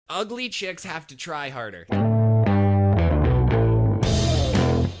ugly chicks have to try harder.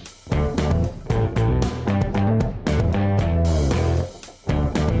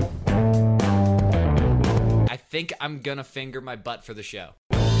 I think I'm gonna finger my butt for the show.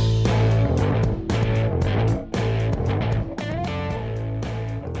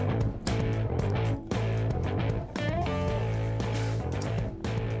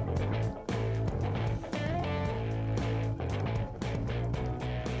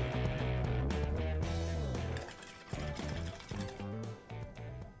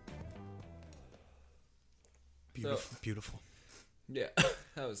 Beautiful. Yeah,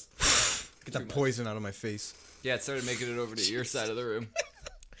 that was... Get that poison out of my face. Yeah, it started making it over to your side of the room.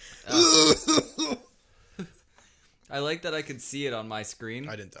 I like that I could see it on my screen.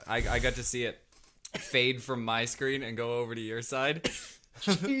 I didn't die. I got to see it fade from my screen and go over to your side.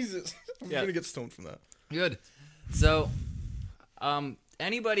 Jesus. I'm going to get stoned from that. Good. So,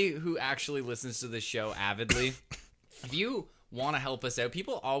 anybody who actually listens to this show avidly, if you want to help us out,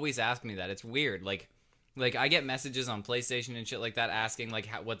 people always ask me that. It's weird. Like I get messages on PlayStation and shit like that asking like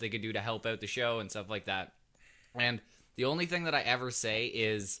what they could do to help out the show and stuff like that. And the only thing that I ever say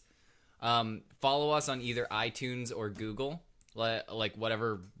is follow us on either iTunes or Google, like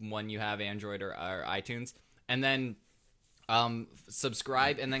whatever one you have, Android or iTunes, and then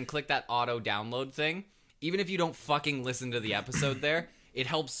subscribe and then click that auto download thing. Even if you don't fucking listen to the episode there, it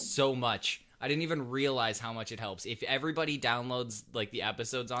helps so much. I didn't even realize how much it helps. If everybody downloads like the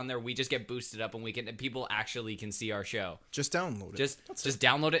episodes on there, we just get boosted up and people actually can see our show. Just download it. Just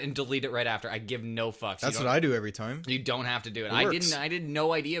download it and delete it right after. I give no fucks. That's what I do every time. You don't have to do it. I did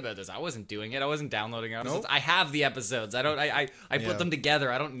no idea about this. I wasn't doing it. I wasn't downloading episodes. Nope. I have the episodes. I put them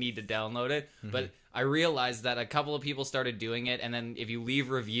together. I don't need to download it. Mm-hmm. But I realized that a couple of people started doing it, and then if you leave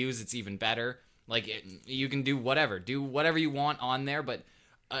reviews, it's even better. You can do whatever you want on there, but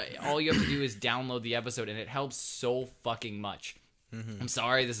all you have to do is download the episode, and it helps so fucking much. Mm-hmm. I'm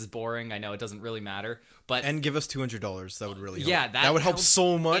sorry, this is boring. I know it doesn't really matter, but and give us $200. That would really help. Yeah, that would help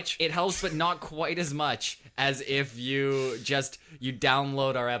so much. It helps, but not quite as much as if you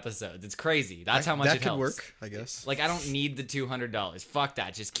download our episodes. It's crazy. That's how much it helps. That could work, I guess. I don't need the $200. Fuck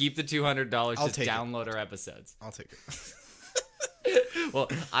that. Just keep the $200. Just download our episodes. I'll take it. Well,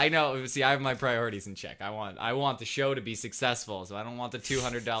 I know. See, I have my priorities in check. I want the show to be successful, so I don't want the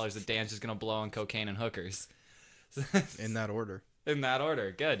 $200 that Dan's just gonna blow on cocaine and hookers. In that order. In that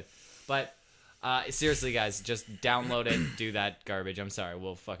order, good. But seriously, guys, just download it. Do that garbage. I'm sorry.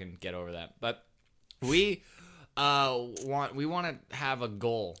 We'll fucking get over that. But we want to have a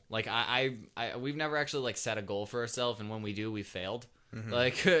goal. We've never actually set a goal for ourselves, and when we do, we failed. Mm-hmm.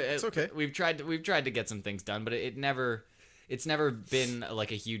 It's okay. We've tried to get some things done, but it's never been a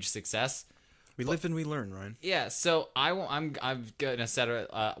huge success. We live and we learn, Ryan. Yeah, so I'm gonna set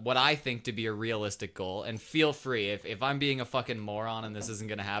what I think to be a realistic goal, and feel free if I'm being a fucking moron and this isn't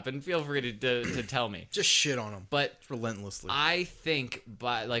gonna happen. Feel free to tell me. Just shit on them, but relentlessly. I think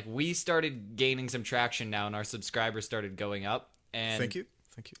we started gaining some traction now, and our subscribers started going up. And thank you.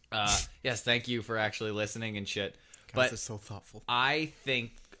 Yes, thank you for actually listening and shit. Guys, it's so thoughtful. I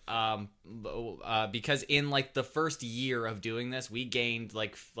think. Because in the first year of doing this, we gained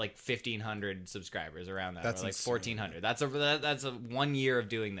 1,500 subscribers around that. That's or 1,400. That's a 1 year of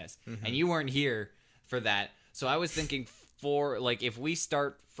doing this, mm-hmm. and you weren't here for that. So I was thinking if we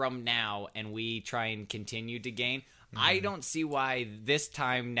start from now and we try and continue to gain, mm-hmm. I don't see why this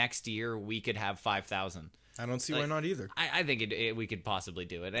time next year we could have 5,000. I don't see why not either. I think we could possibly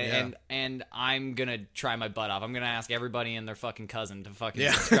do it. And I'm going to try my butt off. I'm going to ask everybody and their fucking cousin to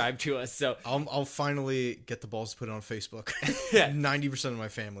fucking subscribe to us. So I'll finally get the balls to put it on Facebook. Yeah. 90% of my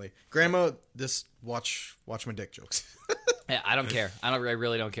family. Grandma, watch my dick jokes. Yeah, I don't care. I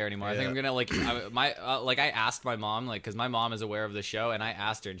really don't care anymore. Yeah. I think I'm going to I asked my mom because my mom is aware of the show, and I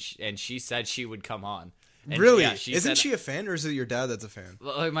asked her and she said she would come on. And really? Yeah, Isn't she a fan, or is it your dad that's a fan?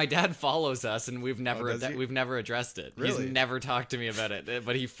 My dad follows us, and we've never addressed it. Really? He's never talked to me about it,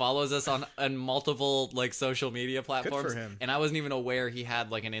 but he follows us on multiple social media platforms. Good for him. And I wasn't even aware he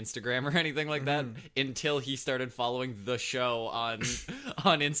had an Instagram or anything like that until he started following the show on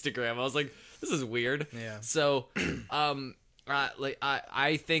Instagram. I was like, this is weird. Yeah. So,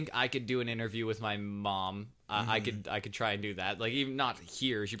 I think I could do an interview with my mom. I could try and do that. Even not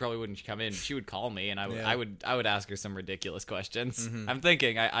here, she probably wouldn't come in. She would call me, and I would ask her some ridiculous questions. Mm-hmm. I'm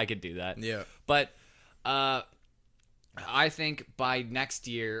thinking I could do that. Yeah. But I think by next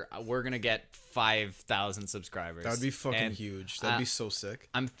year we're gonna get 5,000 subscribers. That would be fucking huge. That'd be so sick.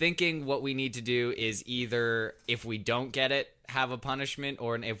 I'm thinking what we need to do is either if we don't get it, have a punishment,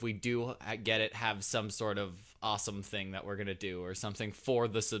 or if we do get it, have some sort of awesome thing that we're gonna do, or something for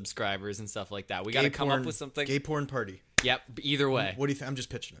the subscribers and stuff like that. We got to come up with something. Gay porn party. Yep. Either way. What do you think? I'm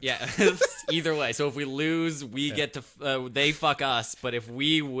just pitching it. Yeah. Either way. So if we lose, we get to they fuck us, but if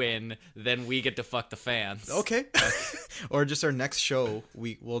we win, then we get to fuck the fans. Okay. Or just our next show,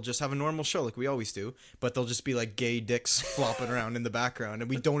 we'll just have a normal show like we always do, but they'll just be like gay dicks flopping around in the background, and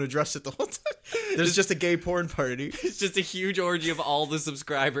we don't address it the whole time. There's just a gay porn party. It's just a huge orgy of all the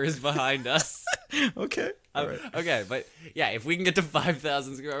subscribers behind us. Okay. All right. Okay, but yeah, if we can get to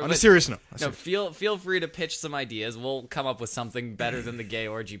 5,000 subscribers. On a serious note. No, feel free to pitch some ideas. We'll come up with something better than the gay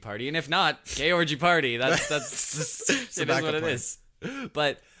orgy party, and if not, gay orgy party. That's it is what it is.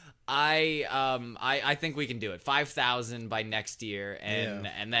 But I think we can do it. 5,000 by next year,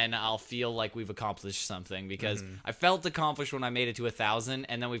 and then I'll feel like we've accomplished something, because I felt accomplished when I made it to 1,000,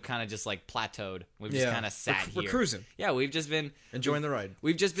 and then we've kind of just like plateaued. We've just kind of sat here. We're cruising. Yeah, we've just been enjoying the ride.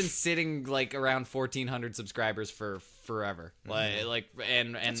 We've just been sitting like around 1,400 subscribers for forever.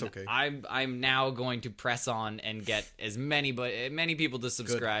 And That's okay. I'm now going to press on and get as many people to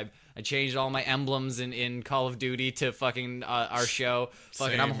subscribe. Good. I changed all my emblems in Call of Duty to fucking our show.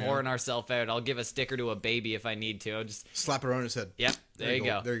 Fucking, I'm whoring ourselves out. I'll give a sticker to a baby if I need to. I'll just slap it on his head. Yep, there you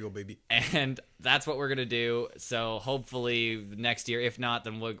go. There you go, baby. And that's what we're gonna do. So hopefully next year, if not,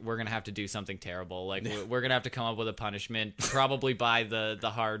 then we're gonna have to do something terrible. Like we're gonna have to come up with a punishment, probably by the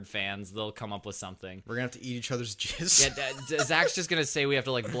hard fans. They'll come up with something. We're gonna have to eat each other's jizz. Yeah, Zach's just gonna say we have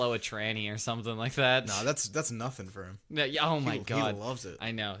to like blow a tranny or something like that. No, that's nothing for him. Yeah, oh my god, he loves it.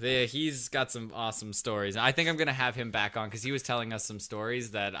 I know. He's got some awesome stories. I think I'm gonna have him back on, because he was telling us some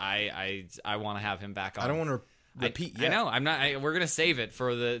stories that I want to have him back on. I don't want to repeat yet. I know. I'm not. We're gonna save it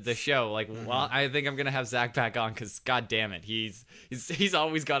for the show. Like, well, I think I'm gonna have Zach back on, because god damn it, he's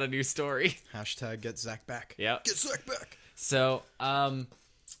always got a new story. Hashtag get Zach back. Yeah. Get Zach back. So,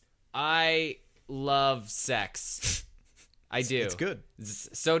 I love sex. I do. It's good.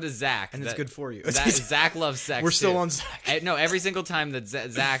 So does Zach. And it's good for you. Zach loves sex. We're still too. on Zach. No, every single time that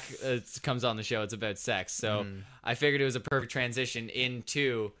Zach comes on the show, it's about sex. So I figured it was a perfect transition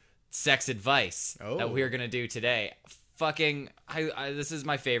into sex advice that we are going to do today. Fucking, this is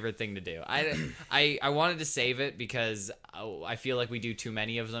my favorite thing to do. I wanted to save it because I feel like we do too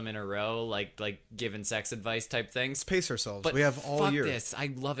many of them in a row, like giving sex advice type things. Let's pace ourselves. But we have all fuck year. This,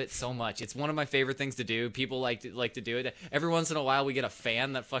 I love it so much. It's one of my favorite things to do. People like to do it. Every once in a while, we get a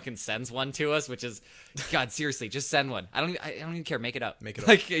fan that fucking sends one to us, which is, God, seriously, just send one. I don't even care. Make it up. Make it up.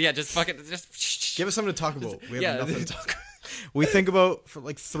 Like, yeah, just fucking just give us something to talk about. We have nothing to talk about. We think about for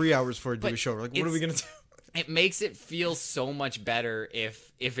like 3 hours before we do a show. We're like, what are we gonna do? It makes it feel so much better if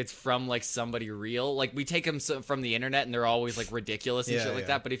it's from like somebody real. Like, we take them from the internet and they're always like ridiculous and shit like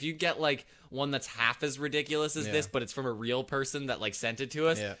that. But if you get like one that's half as ridiculous as this, but it's from a real person that like sent it to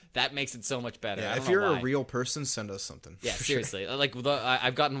us, that makes it so much better. Yeah, if you're a real person, send us something. Yeah, seriously. Sure. Like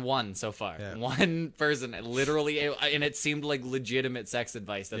I've gotten one so far. Yeah. One person, literally, and it seemed like legitimate sex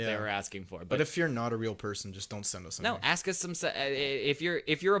advice that they were asking for. But if you're not a real person, just don't send us something. No, ask us some. If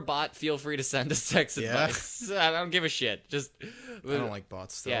you're a bot, feel free to send us sex advice. I don't give a shit. Just I don't like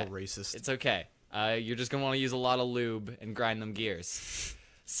bots. They're all racist. It's okay. You're just gonna want to use a lot of lube and grind them gears.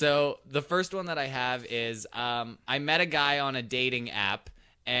 So the first one that I have is I met a guy on a dating app,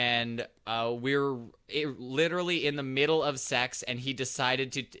 and we're literally in the middle of sex, and he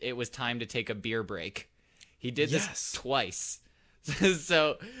decided it was time to take a beer break. He did this twice.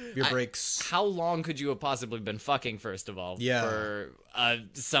 So beer breaks. How long could you have possibly been fucking, first of all? Yeah. For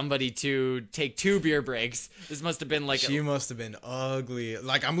somebody to take 2 beer breaks. This must have been like she must have been ugly.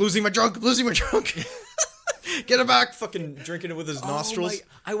 Like, I'm losing my drunk. Get him back. Fucking drinking it with his nostrils.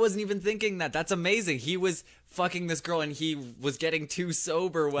 I wasn't even thinking that. That's amazing. He was fucking this girl and he was getting too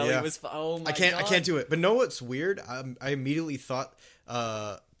sober while he was. Oh my God. I can't do it. But know what's weird? I immediately thought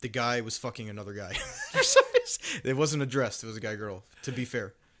the guy was fucking another guy. It wasn't addressed. It was a guy-girl, to be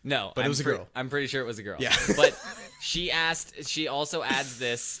fair. No, but it was a girl. I'm pretty sure it was a girl. Yeah. But she also adds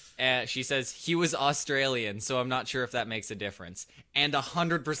this. She says he was Australian, so I'm not sure if that makes a difference. And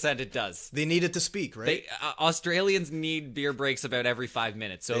 100% it does. They needed to speak, right? Australians need beer breaks about every 5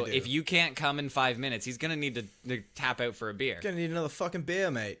 minutes. So if you can't come in 5 minutes, he's going to need to tap out for a beer. Gonna need another fucking beer,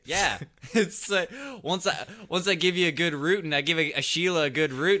 mate. Yeah. It's once I give you a good rootin', I give a Sheila a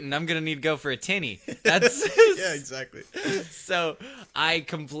good rootin', I'm going to need to go for a tinny. That's yeah, exactly. So I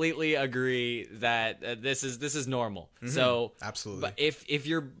completely agree that this is normal. Mm-hmm. So absolutely. But if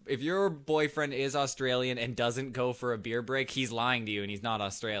your boyfriend is Australian and doesn't go for a beer break, he's lying to you and he's not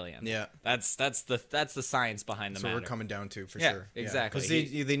Australian. Yeah. That's the science behind the matter. So we're coming down to for yeah, sure. Exactly.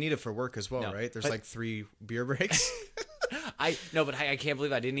 Because they need it for work as well, right? There's like 3 beer breaks. I can't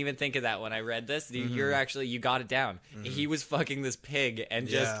believe I didn't even think of that when I read this. You got it down. He was fucking this pig, and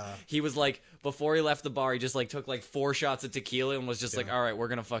he was like, before he left the bar, he just like took like 4 shots of tequila and was just like, all right, we're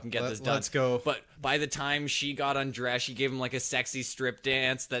gonna fucking get this done. Let's go. But by the time she got undressed, she gave him like a sexy strip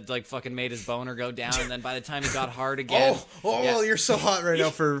dance that like fucking made his boner go down, and then by the time he got hard again, you're so hot right now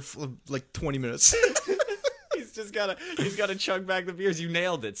for like 20 minutes. He's gotta chug back the beers. You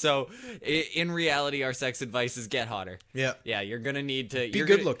nailed it. So in reality, our sex advice is get hotter. Yeah, you're gonna need to be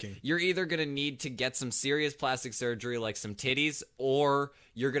good looking. You're either gonna need to get some serious plastic surgery like some titties, or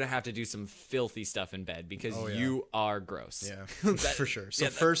you're gonna have to do some filthy stuff in bed because you are gross. Yeah. For sure. So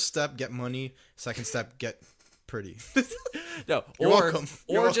first step, get money. Second step, get pretty. No, you're welcome.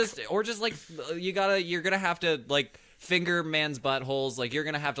 Or just like you're gonna have to like finger men's buttholes. Like, you're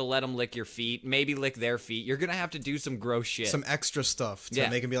gonna have to let them lick your feet, maybe lick their feet. You're gonna have to do some gross shit, some extra stuff to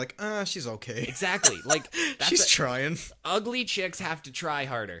make them be like, she's okay. Exactly. Like, she's trying. Ugly chicks have to try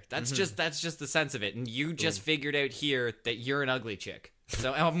harder. That's just the sense of it. And you just figured out here that you're an ugly chick.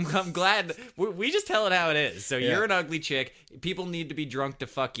 So I'm glad we just tell it how it is. So you're an ugly chick. People need to be drunk to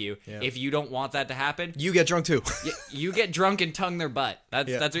fuck you. Yeah. If you don't want that to happen, you get drunk too. You get drunk and tongue their butt. That's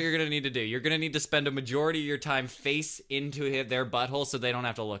what you're gonna need to do. You're gonna need to spend a majority of your time face into their butthole so they don't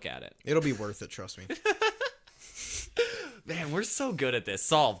have to look at it. It'll be worth it. Trust me. Man, we're so good at this.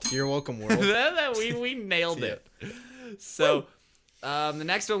 Solved. You're welcome, world. we nailed it. So the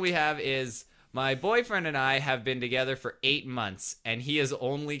next one we have is, my boyfriend and I have been together for 8 months, and he has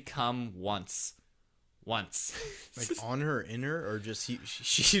only come once. Like on her, in her, or just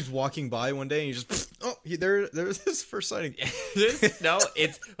she's walking by one day and you just there's his first sighting.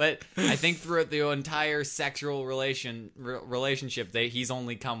 But I think throughout the entire sexual relationship, he's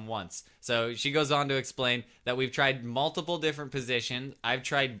only come once. So she goes on to explain that we've tried multiple different positions. I've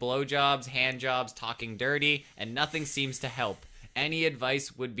tried blowjobs, hand jobs, talking dirty, and nothing seems to help. Any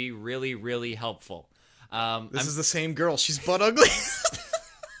advice would be really, really helpful. This is the same girl. She's butt ugly.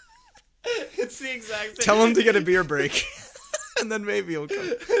 It's the exact same. Tell him to get a beer break. And then maybe he'll come.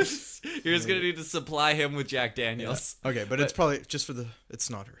 You're just going to need to supply him with Jack Daniels. Yeah. Okay, but it's probably just for it's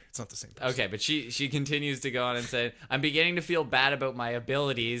not her. It's not the same person. Okay, but she continues to go on and say, I'm beginning to feel bad about my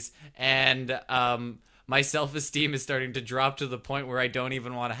abilities, and my self-esteem is starting to drop to the point where I don't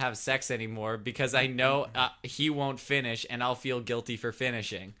even want to have sex anymore because I know he won't finish and I'll feel guilty for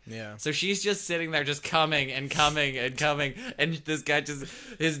finishing. Yeah. So she's just sitting there just coming and coming and coming, and this guy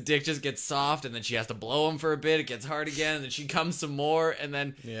his dick just gets soft, and then she has to blow him for a bit. It gets hard again, and then she comes some more, and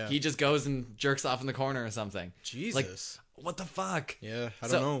then he just goes and jerks off in the corner or something. Jesus. Like, what the fuck? Yeah, I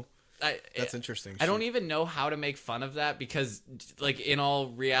don't know. That's interesting. I don't even know how to make fun of that because, like, in all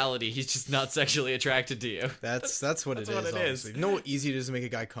reality, he's just not sexually attracted to you. That's what it is. You know how easy it is to make a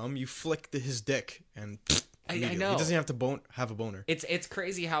guy come? You flick his dick and I know. He doesn't have to have a boner. It's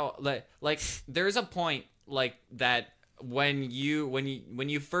crazy how like there's a point like that when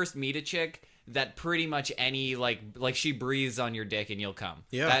you first meet a chick that pretty much any like she breathes on your dick and you'll come.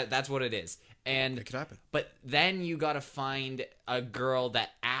 Yeah, that's what it is. And it could happen. But then you gotta find a girl that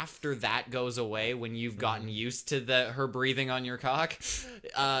after that goes away, when you've gotten used to her breathing on your cock,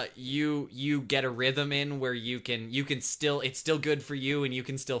 you get a rhythm in where you can still, it's still good for you and you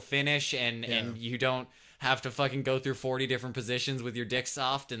can still finish and you don't have to fucking go through 40 different positions with your dick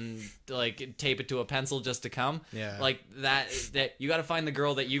soft and like tape it to a pencil just to come. Yeah. Like that you gotta find the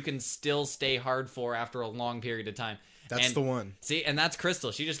girl that you can still stay hard for after a long period of time. That's the one. See, and that's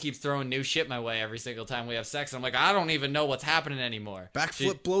Crystal. She just keeps throwing new shit my way every single time we have sex. And I'm like, I don't even know what's happening anymore.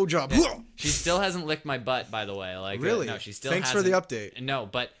 Backflip blowjob. She still hasn't licked my butt, by the way. Like, really? No, she still Thanks hasn't. for the update. No,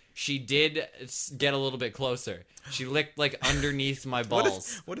 but she did get a little bit closer. She licked like underneath my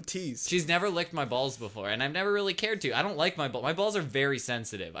balls. What a tease. She's never licked my balls before, and I've never really cared to. I don't like my balls. My balls are very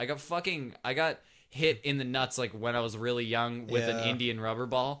sensitive. I got hit in the nuts like when I was really young with an Indian rubber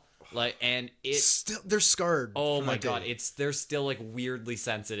ball. Like, and they're scarred. Oh my god, they're still like weirdly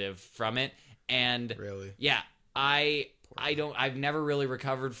sensitive from it, and really, yeah, I've never really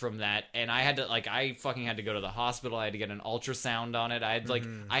recovered from that, and I fucking had to go to the hospital. I had to get an ultrasound on it. I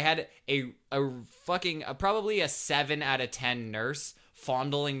had a fucking probably a 7 out of 10 nurse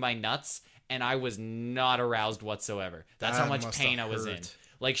fondling my nuts, and I was not aroused whatsoever. That's how much pain I was in.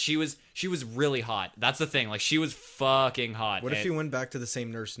 Like, she was really hot. That's the thing. Like, she was fucking hot. What if you went back to the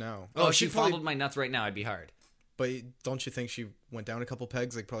same nurse now? Oh, she fondled my nuts right now. I'd be hard. But don't you think she went down a couple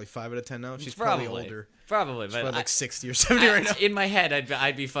pegs, like probably 5 out of 10 now. She's probably older. Probably, She's but probably like 60 or 70 right now. In my head,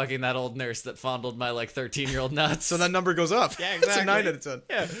 I'd be fucking that old nurse that fondled my like 13-year-old nuts. So that number goes up. Yeah, It's exactly. a 9 out of 10.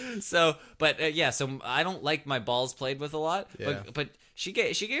 Yeah. So, but yeah, so I don't like my balls played with a lot. Yeah. But she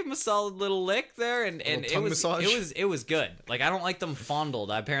gave him a solid little lick there, and it tongue was massage. it was good. Like I don't like them fondled.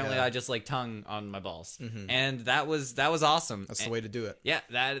 Apparently, Yeah. I just like tongue on my balls, and that was awesome. That's the way to do it. Yeah,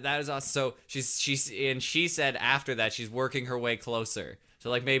 that is awesome. So she said after that she's working her way closer. So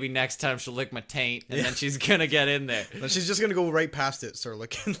like maybe next time she'll lick my taint, and then she's gonna get in there. No, she's just gonna go right past it, start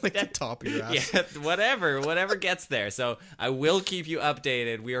licking like the top of your ass. Yeah, whatever gets there. So I will keep you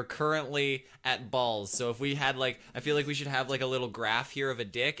updated. We are currently at balls. So if we had like, I feel like we should have like a little graph here of a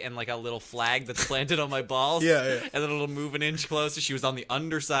dick and like a little flag that's planted on my balls. Yeah. And then it'll move an inch closer. She was on the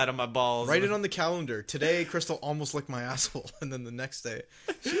underside of my balls. Write it on the calendar. Today, Crystal almost licked my asshole, and then the next day,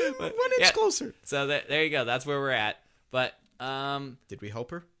 one inch yeah. closer. So there you go. That's where we're at. But Did we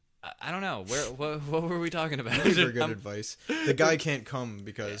help her? I don't know. What were we talking about? Gave her good advice. The guy can't come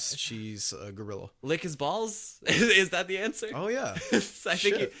because she's a gorilla. Lick his balls? Is that the answer? Oh yeah. I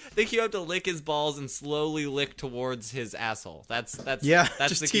think you have to lick his balls and slowly lick towards his asshole. That's Yeah. That's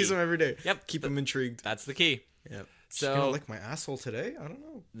just the tease key. him every day. Yep. Keep him intrigued. That's the key. Yep. So- She's gonna lick my asshole today? I don't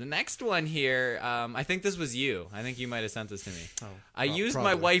know. The next one here, I think this was you. I think you might have sent this to me. I well, used my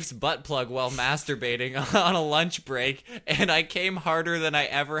probably. wife's butt plug while masturbating on a lunch break, and I came harder than I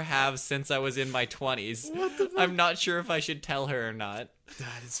ever have since I was in my 20s. What the fuck? I'm not sure if I should tell her or not.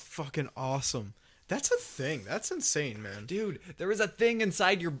 That is fucking awesome. That's a thing. That's insane, man. Dude, there is a thing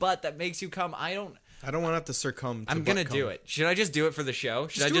inside your butt that makes you come. I don't want to have to succumb to I'm gonna do it. Should I just do it for the show?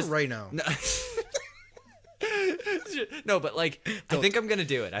 Should Just I do it right now. No. No, but like, I think I'm gonna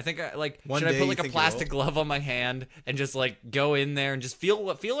do it. I think One should I day put you like a think you plastic will? glove on my hand and just like go in there and just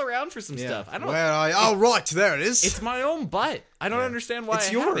feel around for some Yeah. stuff? I don't. Well, right, there it is. It's my own butt. I don't Yeah. understand why It's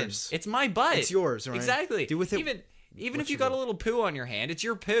I haven't. yours. It's my butt. It's yours, right? Exactly. Do with it even what if you you got a will. little poo on your hand, it's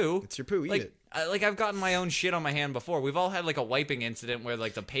your poo. It's your poo. Eat like, it. I've gotten my own shit on my hand before. We've all had like a wiping incident where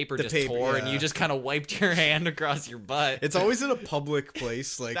like the paper just paper, tore and yeah. you just kind of wiped your hand across your butt. It's always in a public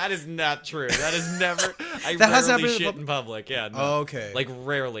place, like. That is not true. That is never. I That has rarely happened in shit pub- in public. Yeah. No. Oh, okay. Like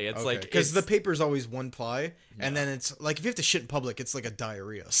rarely. It's like because the it's- paper's always one ply, and then it's like if you have to shit in public, it's like a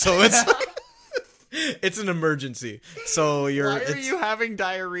diarrhea. So it's like, it's an emergency. So you're. Why are it's- you having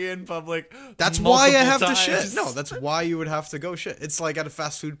diarrhea in public? That's why I have multiple to shit. times? No, that's why you would have to go shit. It's like at a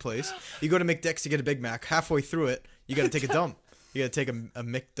fast food place. You go to McDick's to get a Big Mac. Halfway through it, you got to take a dump. You got to take a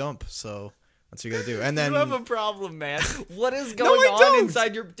McDump. So that's what you got to do. And then You have a problem, man. What is going I on don't.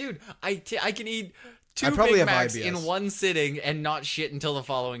 inside your dude? I can eat I two probably Big have Macs IBS. in one sitting and not shit until the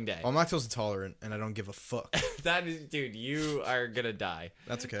following day. I'm lactose intolerant, and I don't give a fuck. That is, dude, you are gonna die.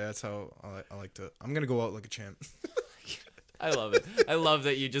 That's okay. That's how I like to. I'm gonna go out like a champ. I love it. I love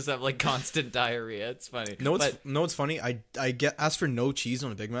that you just have like constant diarrhea. It's funny. No, But- it's funny. I get asked for no cheese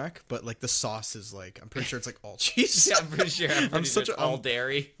on a Big Mac, but like the sauce is like I'm pretty sure it's like all cheese. yeah, I'm pretty sure. I'm such sure it's a- all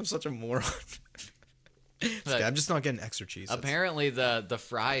dairy. I'm such a moron. It's But okay, I'm just not getting extra cheese. That's- Apparently, the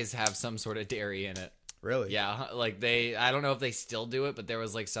fries have some sort of dairy in it. Really? Yeah, like I don't know if they still do it, but there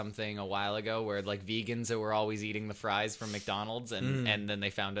was like something a while ago where like vegans that were always eating the fries from McDonald's and then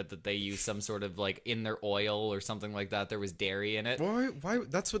they found out that they used some sort of like in their oil or something like that. There was dairy in it. Why?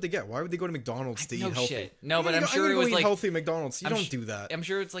 That's what they get. Why would they go to McDonald's to eat No healthy? shit. No, but I'm I'm sure it was eat like healthy at McDonald's. You I'm don't sh- do that. I'm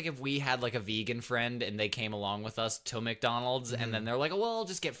sure it's like if we had like a vegan friend and they came along with us to McDonald's and then they're like, oh, well, I'll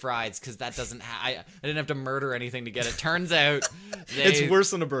just get fries because that doesn't. I didn't have to murder anything to get it. Turns out, It's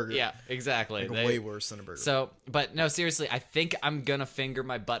worse than a burger. Yeah, exactly. Like, way worse than a burger. So, but no, seriously, I think I'm gonna finger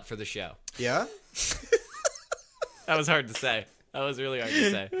my butt for the show. yeah. That was hard to say. That was really hard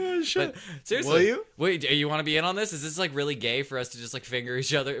to say. Shit. But seriously, Will you? Wait, do you want to be in on this? Is this like really gay for us to just like finger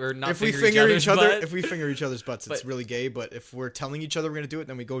each other or not? If we finger finger each each other, other's butt? if we finger each other's butts, it's But- really gay. But if we're telling each other we're gonna do it,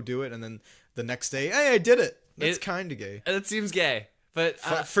 then we go do it, and then the next day, hey, I did it. That's kind of gay. That seems gay. But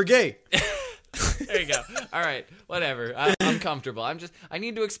For gay. there you go. All right, whatever. I'm comfortable. I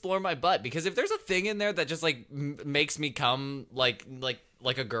need to explore my butt because if there's a thing in there that just like makes me come like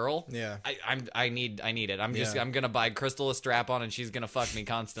a girl, Yeah. I need it. Yeah. I'm gonna buy Crystal a strap on and she's gonna fuck me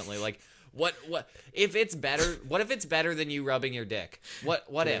constantly. Like what if it's better? What if it's better than you rubbing your dick? What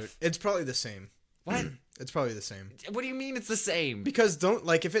if? It's probably the same. What? It's probably the same. What do you mean it's the same? Because don't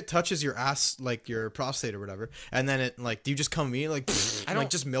like if it touches your ass, like your prostate or whatever, and then it like, do you just come immediately like, I don't like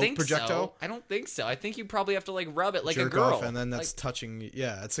just milk think projectile? So. I don't think so. I think you probably have to like rub it like Jerk a girl, off, and then that's Like, touching.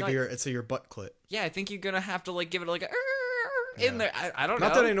 Yeah, it's like Like- your butt clit. yeah. I think you're gonna have to like give it like a in there. I don't know.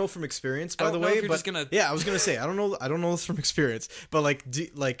 Not that I know from experience, by don't the know way, if you're but just gonna- yeah, I was gonna say I don't know this from experience, but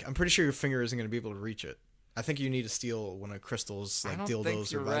like I'm pretty sure your finger isn't gonna be able to reach it. I think you need to steal one of Crystal's like I don't think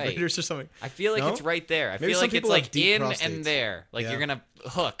dildos or you're right. vibrators or something. I feel like No? it's right there. I Maybe feel some like it's people have like deep in prostates. and there. Like Yeah. you're gonna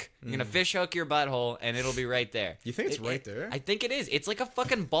hook. You're gonna fish hook your butthole, and it'll be right there. You think it's right there? I think it is. It's like a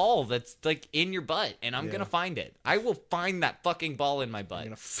fucking ball that's like in your butt, and I'm Yeah. gonna find it. I will find that fucking ball in my butt.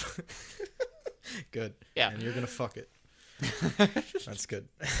 You're gonna good. Yeah. And you're gonna fuck it. That's good.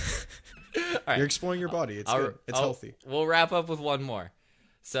 right. You're exploring your body. It's good. It's healthy. We'll wrap up with one more.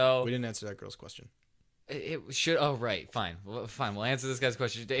 So We didn't answer that girl's question. it should. Oh right, fine, fine. We'll answer this guy's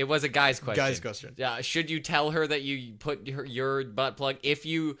question. It was a guy's question. Guy's question. Yeah. Should you tell her that you put your butt plug? If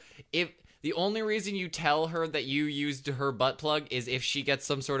the only reason you tell her that you used her butt plug is if she gets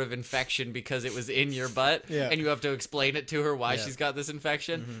some sort of infection because it was in your butt, Yeah. and you have to explain it to her why Yeah. she's got this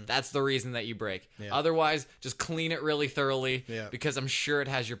infection. That's the reason that you break. Yeah. Otherwise, just clean it really thoroughly. Yeah. Because I'm sure it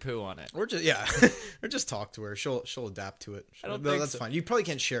has your poo on it. Or just or just talk to her. She'll adapt to it. I don't No, think that's so. fine. You probably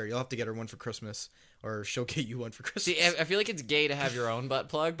can't share. You'll have to get her one for Christmas, or she'll get you one for Christmas. See, I feel like it's gay to have your own butt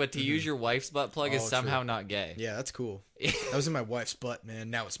plug, but to use your wife's butt plug is Oh, somehow true. not gay. Yeah, that's cool. That was in my wife's butt, man.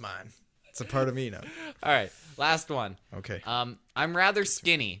 Now it's mine. It's a part of me now. All right, last one. Okay. I'm rather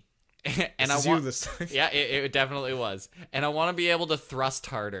skinny, and This I is want. you this time. Yeah, it definitely was, and I want to be able to thrust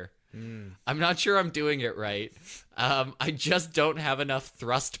harder. I'm not sure I'm doing it right. I just don't have enough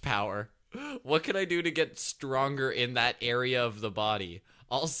thrust power. What can I do to get stronger in that area of the body?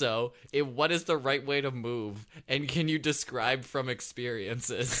 Also, what is the right way to move? And can you describe from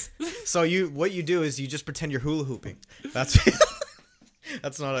experiences? So what you do is you just pretend you're hula hooping. That's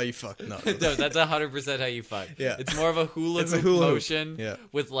that's not how you fuck. No. No, that's 100% how you fuck. Yeah. It's more of a hula It's a hoop hula hoop. motion. Yeah.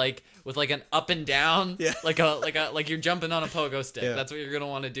 With like an up and down. Yeah. Like you're jumping on a pogo stick. Yeah. That's what you're gonna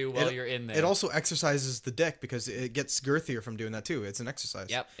want to do while you're in there. It also exercises the dick because it gets girthier from doing that too. It's an exercise.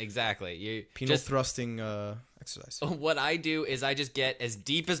 Yep, exactly. You Penile just thrusting exercise. what I do is I just get as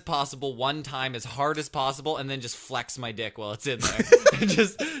deep as possible one time, as hard as possible, and then just flex my dick while it's in there.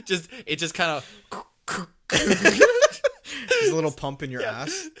 It just kind of. There's a little pump in your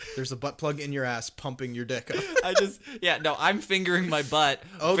ass. There's a butt plug in your ass pumping your dick up. I'm fingering my butt,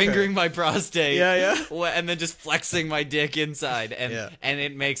 Okay. fingering my prostate, Yeah. and then just flexing my dick inside, and Yeah. and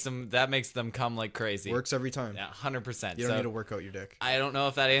it makes them come like crazy. Works every time. Yeah, 100%. You don't need to work out your dick. I don't know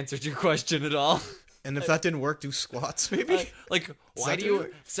if that answered your question at all. And if that didn't work, do squats maybe. Like, why that do do you?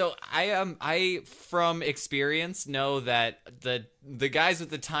 it? So I from experience know that the guys with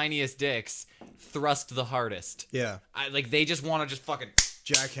the tiniest dicks thrust the hardest. Yeah. They just want to just fucking.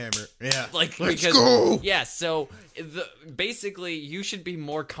 Jackhammer. Yeah. Like, let's because, go. Yeah, so basically you should be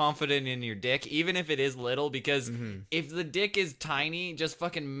more confident in your dick, even if it is little, because if the dick is tiny, just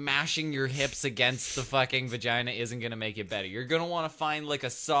fucking mashing your hips against the fucking vagina isn't gonna make it better. You're gonna want to find like a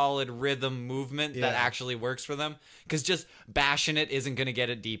solid rhythm movement that Yeah. actually works for them, because just bashing it isn't gonna get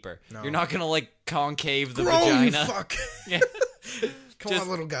it deeper. No. You're not gonna like concave the Grow, you vagina. fuck. Yeah. Come Just- on,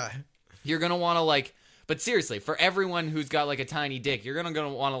 little guy. You're gonna want to like, but seriously, for everyone who's got like a tiny dick, you're gonna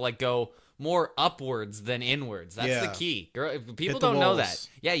want to like go more upwards than inwards. That's the Yeah. key. Girl, people the don't know walls. that.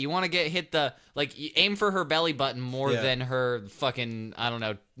 Yeah, you want to hit the you aim for her belly button more Yeah. than her fucking, I don't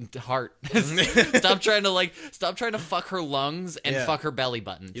know, heart. Stop trying to fuck her lungs and Yeah. fuck her belly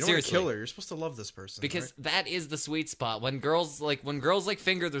button. You don't want Seriously. to kill her. You're supposed to love this person. Because right? that is the sweet spot. When girls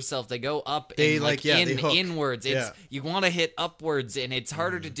finger themselves, they go up They, and like, yeah, they hook. inwards. It's Yeah. you want to hit upwards, and it's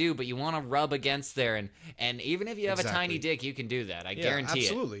harder to do, but you want to rub against there, and even if you have a tiny Exactly. dick, you can do that. I Yeah, guarantee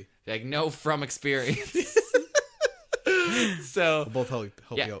absolutely. it. Like, no, from experience. So We'll both help you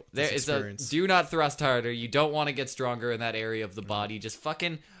yeah, out. there This is a experience. do not thrust harder. You don't want to get stronger in that area of the body. Just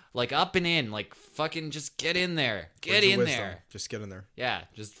fucking like up and in, like fucking just get in there, get Words of in wisdom. there. Just get in there. Yeah,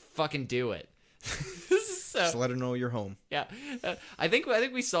 just fucking do it. Just let her know you're home. Yeah, I think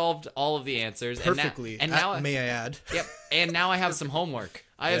we solved all of the answers Perfectly. And now, may I add? yep. And now I have some homework.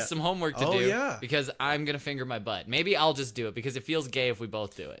 I have Yeah. some homework to Oh, do. yeah. Because I'm gonna finger my butt. Maybe I'll just do it because it feels gay if we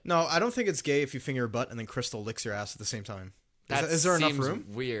both do it. No, I don't think it's gay if you finger her butt and then Crystal licks your ass at the same time. That Is there enough seems room?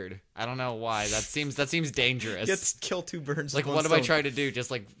 Weird. I don't know why. That seems dangerous. Get kill two birds. Like, with what one am I stone. trying to do? Just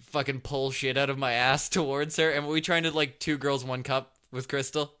like fucking pull shit out of my ass towards her? And were we trying to like 2 girls 1 cup with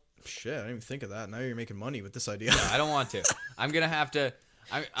Crystal? Shit, I didn't even think of that. Now you're making money with this idea. I don't want to. I'm gonna have to.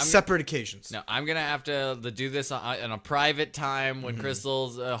 I'm Separate occasions. No, I'm gonna have to do this on a private time when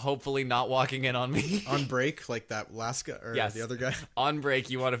Crystal's hopefully not walking in on me. On break, like that last guy or Yes. the other guy. On break,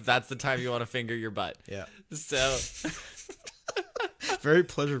 that's the time you want to finger your butt. Yeah. So Very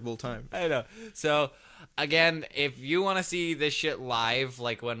pleasurable time. I know. So again, if you want to see this shit live,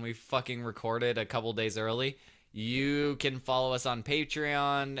 like when we fucking recorded a couple days early, you can follow us on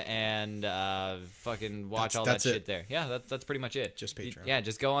Patreon and fucking watch all that that's it. shit there. Yeah, that's pretty much it. Just Patreon. Yeah,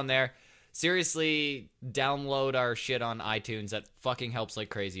 just go on there. seriously, download our shit on iTunes. That fucking helps like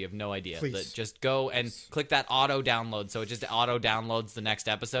crazy. You have no idea. Please. Just go and click that auto download, so it just auto downloads the next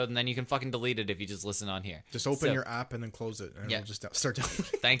episode, and then you can fucking delete it if you just listen on here. Just open your app and then close it, and it'll just start downloading.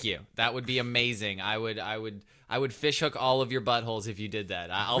 Thank you. That would be amazing. I would fishhook all of your buttholes if you did that.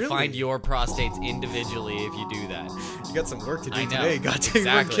 I'll find your prostates individually if you do that. You got some work to do I know. today. God dang, Exactly.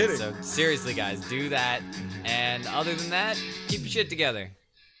 I'm kidding. So seriously, guys, do that. And other than that, keep your shit together.